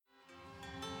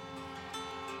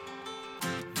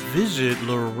Visit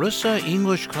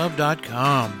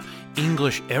larissaenglishclub.com.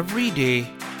 English every day,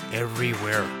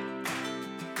 everywhere.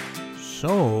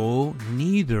 So,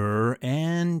 neither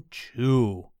and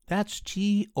to. That's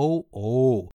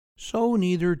T-O-O. So,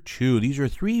 neither to. These are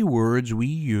three words we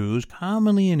use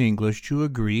commonly in English to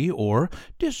agree or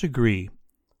disagree.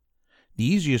 The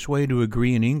easiest way to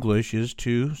agree in English is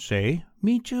to say,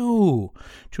 me too,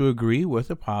 to agree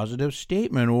with a positive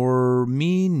statement, or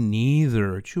me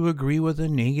neither, to agree with a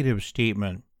negative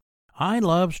statement. I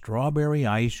love strawberry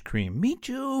ice cream. Me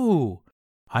too.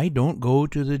 I don't go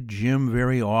to the gym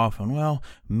very often. Well,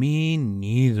 me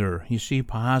neither. You see,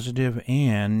 positive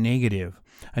and negative.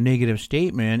 A negative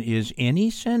statement is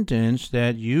any sentence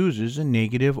that uses a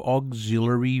negative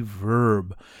auxiliary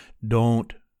verb.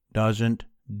 Don't, doesn't,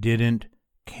 didn't,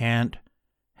 can't,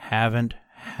 haven't,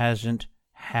 hasn't,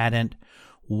 hadn't,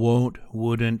 won't,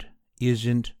 wouldn't,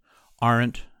 isn't,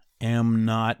 aren't, am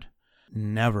not,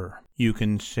 never. You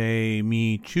can say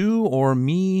me too or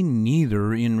me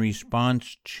neither in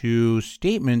response to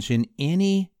statements in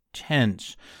any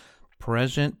tense.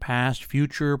 Present, past,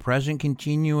 future, present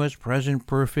continuous, present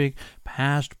perfect,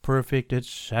 past perfect,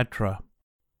 etc.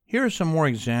 Here are some more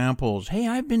examples. Hey,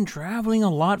 I've been traveling a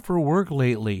lot for work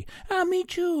lately. Me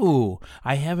too.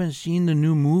 I haven't seen the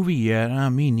new movie yet.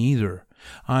 Me neither.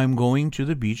 I'm going to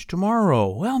the beach tomorrow.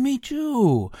 Well, me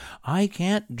too. I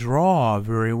can't draw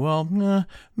very well.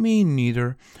 Me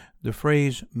neither. The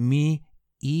phrase me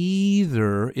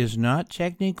either is not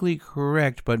technically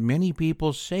correct, but many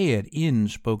people say it in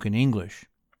spoken English.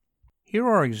 Here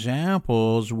are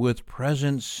examples with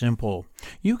present simple.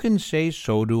 You can say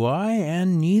so do I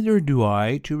and neither do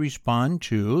I to respond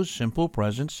to simple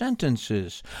present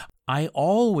sentences. I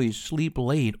always sleep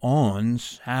late on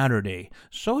Saturday.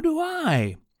 So do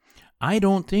I. I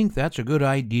don't think that's a good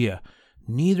idea.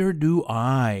 Neither do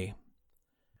I.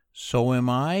 So am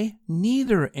I,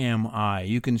 neither am I.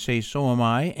 You can say so am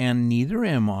I and neither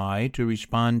am I to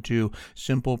respond to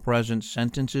simple present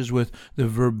sentences with the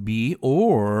verb be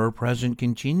or present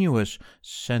continuous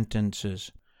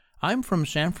sentences. I'm from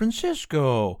San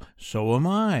Francisco. So am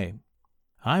I.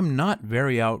 I'm not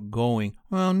very outgoing.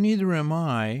 Well, neither am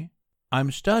I.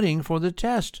 I'm studying for the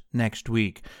test next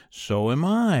week. So am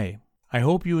I. I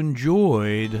hope you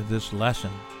enjoyed this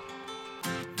lesson.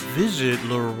 Visit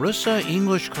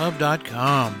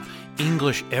larissaenglishclub.com.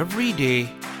 English every day,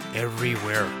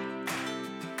 everywhere.